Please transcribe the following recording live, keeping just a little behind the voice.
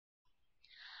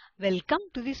Welcome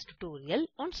to this tutorial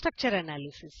on structure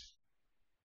analysis.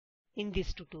 In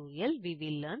this tutorial, we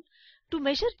will learn to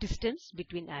measure distance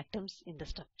between atoms in the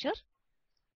structure,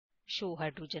 show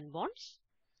hydrogen bonds,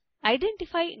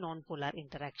 identify nonpolar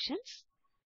interactions,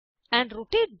 and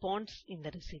rotate bonds in the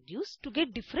residues to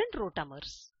get different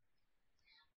rotamers.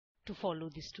 To follow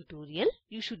this tutorial,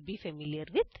 you should be familiar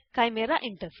with Chimera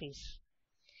interface.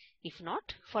 If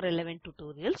not, for relevant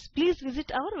tutorials, please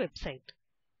visit our website.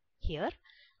 Here,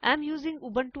 I am using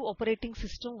Ubuntu operating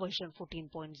system version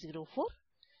 14.04,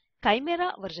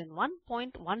 Chimera version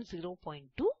 1.10.2,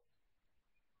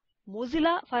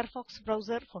 Mozilla Firefox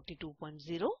browser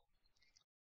 42.0,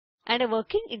 and a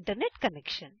working internet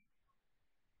connection.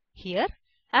 Here,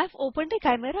 I have opened a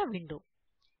Chimera window.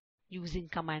 Using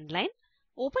command line,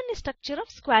 open a structure of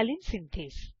squalene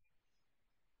synthase.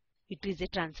 It is a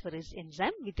transferase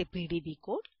enzyme with a PDB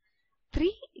code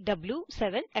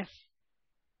 3W7F.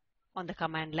 On the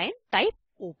command line, type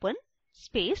open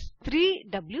space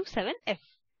 3W7F.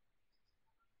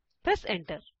 Press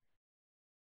enter.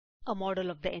 A model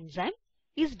of the enzyme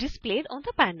is displayed on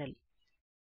the panel.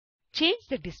 Change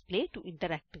the display to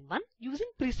interactive one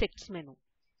using presets menu.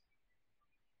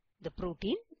 The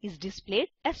protein is displayed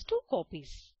as 2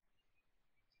 copies.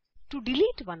 To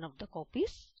delete one of the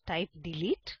copies, type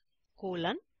delete :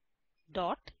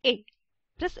 .a.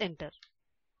 Press enter.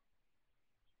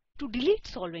 To delete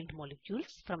solvent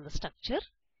molecules from the structure,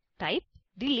 type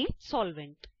delete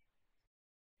solvent.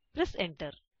 Press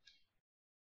enter.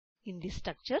 In this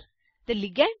structure, the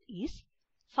ligand is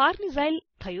farnesyl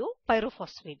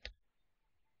thiopyrophosphate.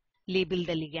 Label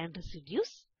the ligand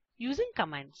residues using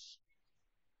commands.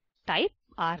 Type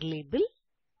rlabel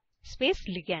space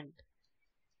ligand.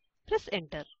 Press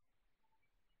enter.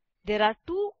 There are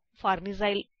 2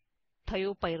 farnesyl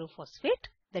thiopyrophosphate,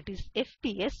 that is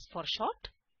FPS for short,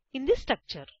 in this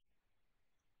structure.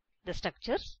 The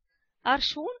structures are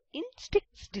shown in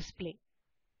sticks display.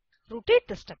 Rotate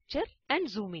the structure and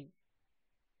zoom in.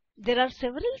 There are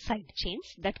several side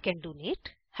chains that can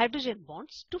donate hydrogen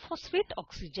bonds to phosphate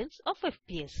oxygens of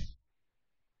FPS.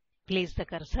 Place the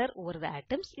cursor over the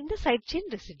atoms in the side chain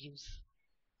residues.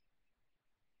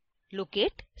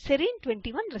 Locate serine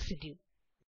 21 residue.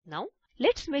 Now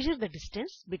let's measure the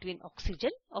distance between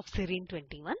oxygen of serine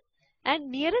 21 and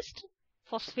nearest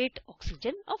phosphate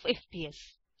oxygen of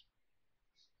FPS.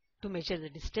 To measure the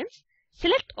distance,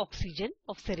 select oxygen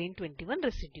of serine 21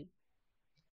 residue.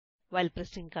 While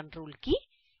pressing Ctrl key,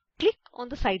 click on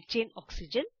the side chain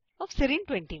oxygen of serine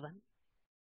 21.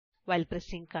 While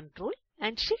pressing Ctrl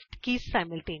and Shift keys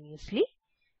simultaneously,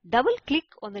 double-click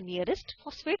on the nearest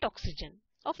phosphate oxygen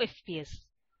of FPS.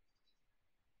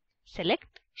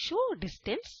 Select Show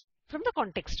Distance from the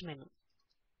context menu.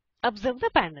 Observe the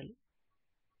panel.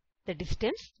 The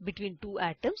distance between 2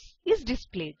 atoms is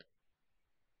displayed.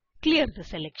 Clear the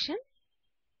selection.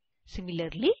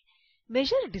 Similarly,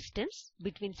 measure distance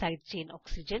between side chain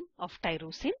oxygen of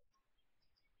tyrosine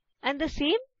and the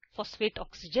same phosphate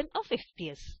oxygen of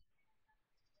FPS.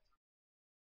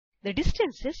 The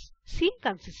distances seem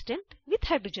consistent with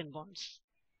hydrogen bonds.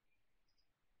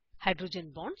 Hydrogen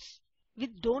bonds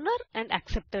with donor and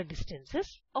acceptor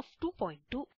distances of 2.2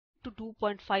 to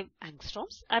 2.5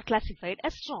 angstroms are classified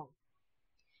as strong,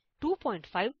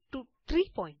 2.5 to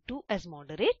 3.2 as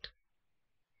moderate,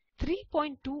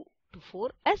 3.2 to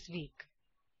 4 as weak.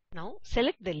 Now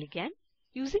select the ligand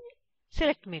using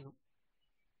Select menu.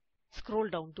 Scroll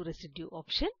down to Residue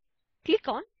option. Click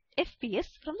on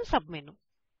FPS from the submenu.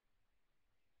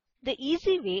 The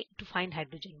easy way to find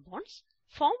hydrogen bonds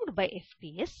formed by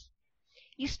FPS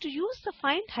is to use the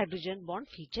Find Hydrogen Bond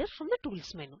feature from the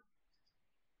Tools menu.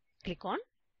 Click on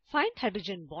Find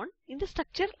Hydrogen Bond in the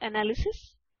Structure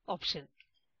Analysis option.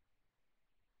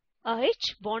 A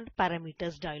H-bond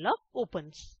parameters dialog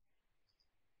opens.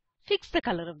 Fix the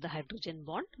color of the hydrogen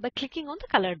bond by clicking on the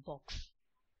colored box.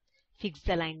 Fix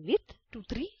the line width to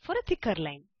 3 for a thicker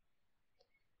line.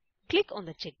 Click on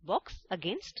the checkbox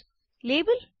against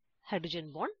Label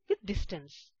hydrogen bond with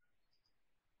distance.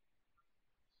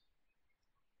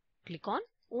 Click on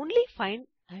Only Find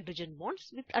Hydrogen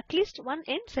Bonds with at least one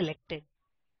end selected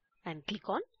and click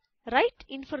on Write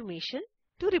Information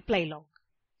to Reply Log.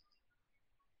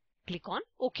 Click on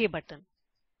OK button.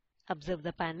 Observe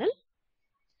the panel.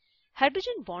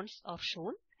 Hydrogen bonds are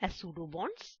shown as pseudo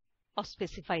bonds of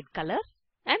specified color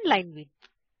and line width.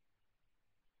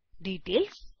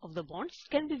 Details of the bonds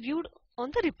can be viewed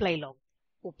on the reply log.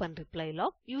 Open reply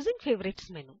log using Favorites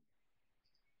menu.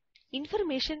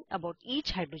 Information about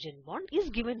each hydrogen bond is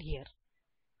given here.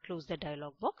 Close the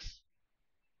dialog box.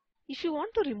 If you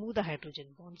want to remove the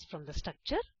hydrogen bonds from the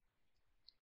structure,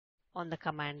 on the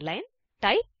command line,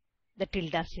 type the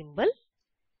tilde symbol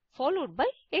followed by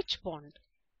H bond.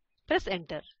 Press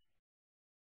enter.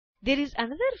 There is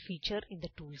another feature in the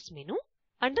Tools menu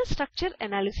under Structure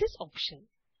Analysis option.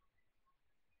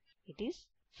 It is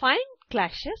Find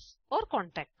Clashes or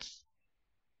Contacts.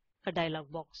 A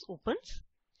dialog box opens.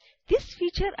 This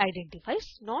feature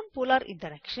identifies non-polar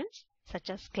interactions such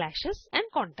as clashes and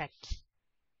contacts.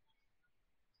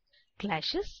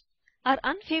 Clashes are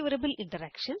unfavorable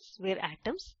interactions where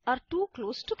atoms are too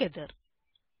close together.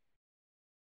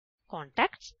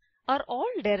 Contacts are all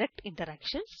direct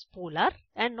interactions, polar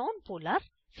and non-polar,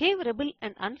 favorable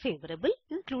and unfavorable,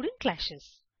 including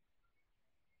clashes.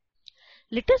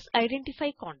 Let us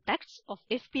identify contacts of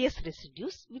FPS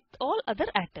residues with all other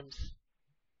atoms.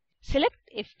 Select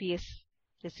FPS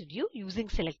residue using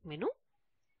Select menu.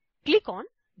 Click on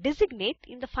Designate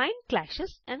in the Find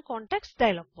Clashes and Contacts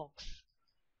dialog box.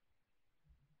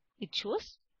 It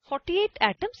shows 48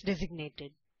 atoms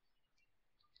designated.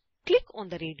 Click on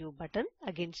the radio button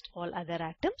against all other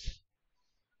atoms.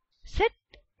 Set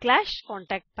Clash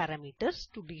Contact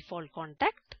parameters to default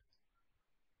contact.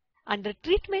 Under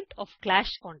Treatment of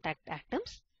Clash Contact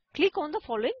atoms, click on the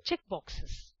following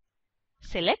checkboxes.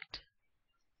 Select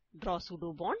Draw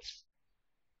pseudo bonds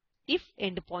if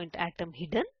endpoint atom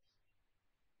hidden,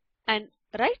 and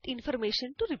write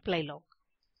information to reply log.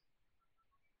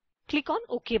 Click on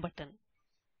OK button.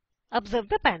 Observe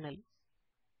the panel.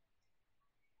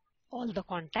 All the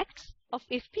contacts of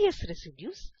FPS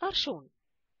residues are shown.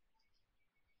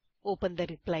 Open the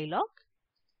reply log.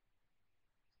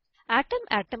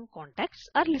 Atom-atom contacts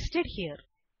are listed here.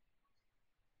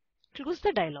 Close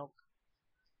the dialog.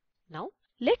 Now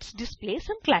let's display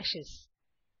some clashes.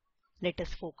 Let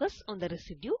us focus on the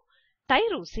residue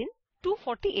tyrosine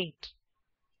 248.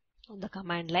 On the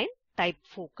command line, type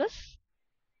focus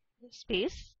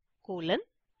space colon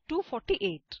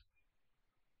 248.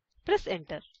 Press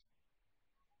enter.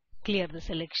 Clear the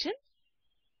selection.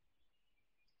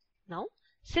 Now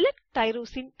select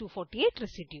tyrosine 248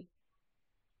 residue.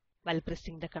 While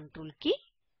pressing the Control key,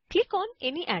 click on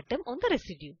any atom on the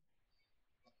residue.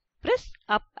 Press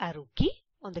up arrow key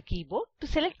on the keyboard to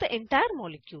select the entire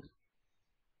molecule.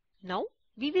 Now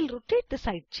we will rotate the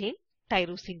side chain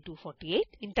tyrosine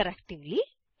 248 interactively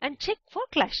and check for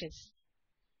clashes.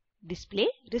 Display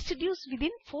residues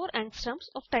within 4 angstroms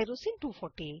of tyrosine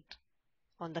 248.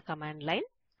 On the command line,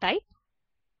 type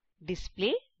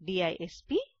display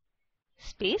DISP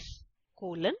space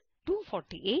colon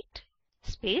 248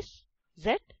 space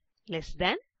Z less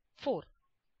than 4.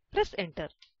 Press enter.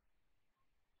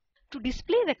 To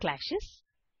display the clashes,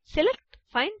 select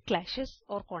Find Clashes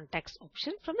or Contacts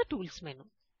option from the Tools menu.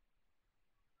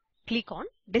 Click on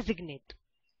Designate.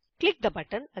 Click the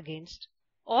button against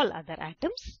all other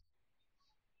atoms.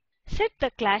 Set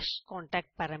the Clash Contact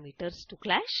parameters to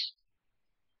Clash.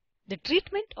 The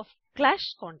treatment of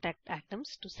Clash Contact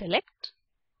atoms to Select.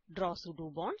 Draw pseudo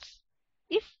bonds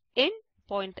if end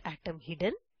point atom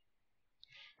hidden,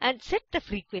 and set the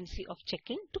frequency of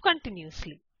checking to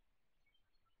continuously.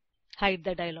 Hide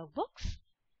the dialog box.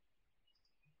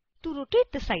 To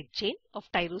rotate the side chain of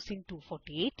tyrosine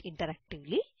 248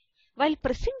 interactively while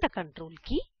pressing the Control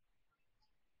key,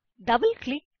 double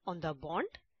click on the bond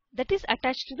that is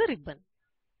attached to the ribbon.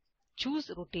 Choose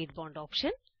Rotate Bond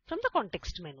option from the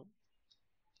context menu.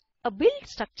 A Build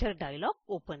Structure dialog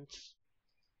opens.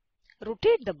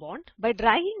 Rotate the bond by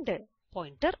dragging the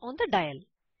pointer on the dial.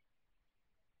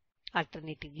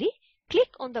 Alternatively, click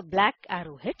on the black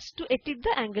arrowheads to edit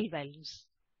the angle values.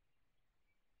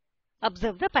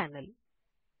 Observe the panel.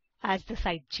 As the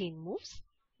side chain moves,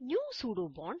 new pseudo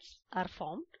bonds are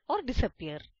formed or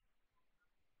disappear.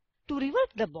 To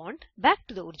revert the bond back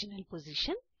to the original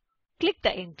position, click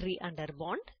the entry under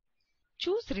bond,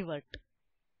 choose Revert.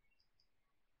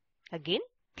 Again,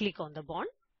 click on the bond,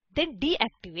 then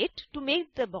deactivate to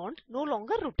make the bond no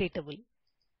longer rotatable.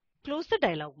 Close the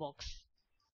dialog box.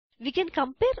 We can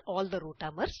compare all the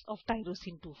rotamers of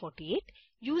tyrosine 248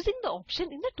 using the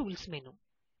option in the Tools menu.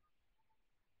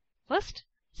 First,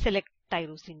 select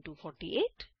tyrosine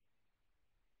 248.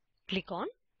 Click on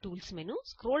Tools menu,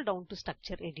 scroll down to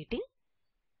Structure Editing.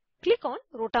 Click on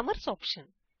Rotamers option.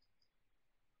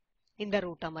 In the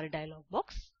Rotamer dialog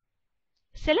box,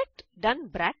 select Done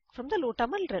BRAC from the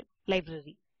Rotamer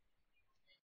library.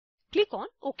 Click on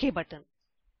OK button.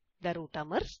 The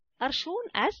rotamers are shown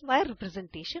as wire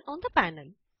representation on the panel.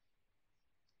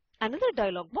 Another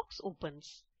dialog box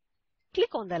opens.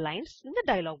 Click on the lines in the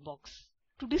dialog box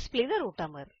to display the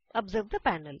rotamer. Observe the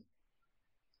panel.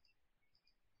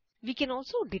 We can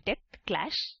also detect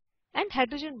clash and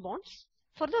hydrogen bonds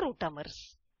for the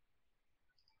rotamers.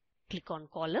 Click on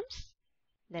Columns,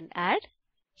 then add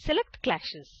Select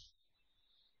clashes.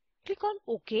 Click on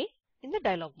OK in the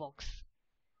dialog box.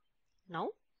 Now,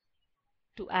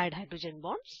 to add hydrogen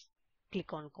bonds,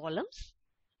 click on columns,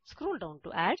 scroll down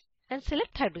to add and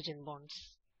select hydrogen bonds.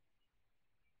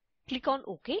 Click on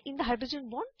OK in the hydrogen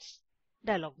bonds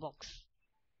dialog box.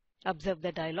 Observe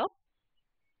the dialog.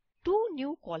 2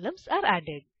 new columns are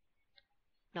added.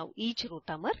 Now each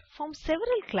rotamer forms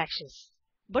several clashes,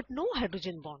 but no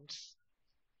hydrogen bonds.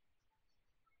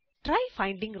 Try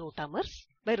finding rotamers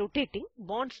by rotating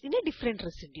bonds in a different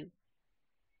residue.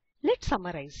 Let's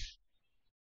summarize.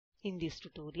 In this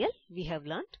tutorial, we have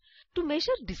learned to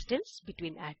measure distance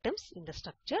between atoms in the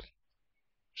structure,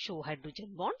 show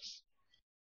hydrogen bonds,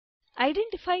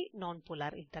 identify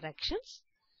nonpolar interactions,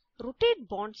 rotate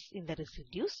bonds in the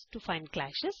residues to find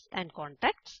clashes and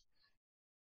contacts,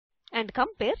 and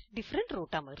compare different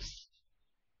rotamers.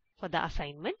 For the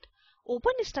assignment,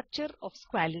 open a structure of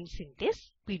squalene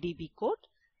synthase PDB code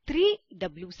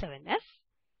 3W7F.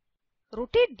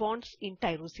 Rotate bonds in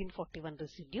tyrosine 41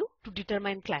 residue to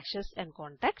determine clashes and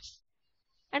contacts,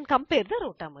 and compare the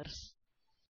rotamers.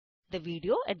 The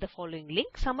video at the following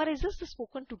link summarizes the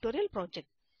spoken tutorial project.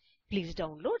 Please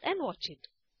download and watch it.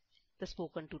 The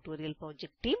Spoken Tutorial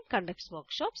project team conducts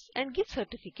workshops and gives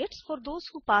certificates for those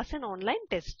who pass an online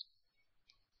test.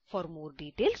 For more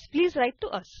details, please write to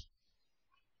us.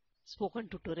 Spoken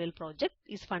Tutorial project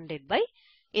is funded by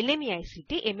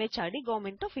NMEICT MHRD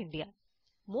Government of India.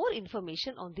 More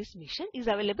information on this mission is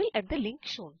available at the link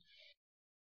shown.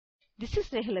 This is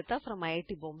Snehalata from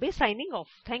IIT Bombay signing off.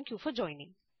 Thank you for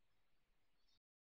joining.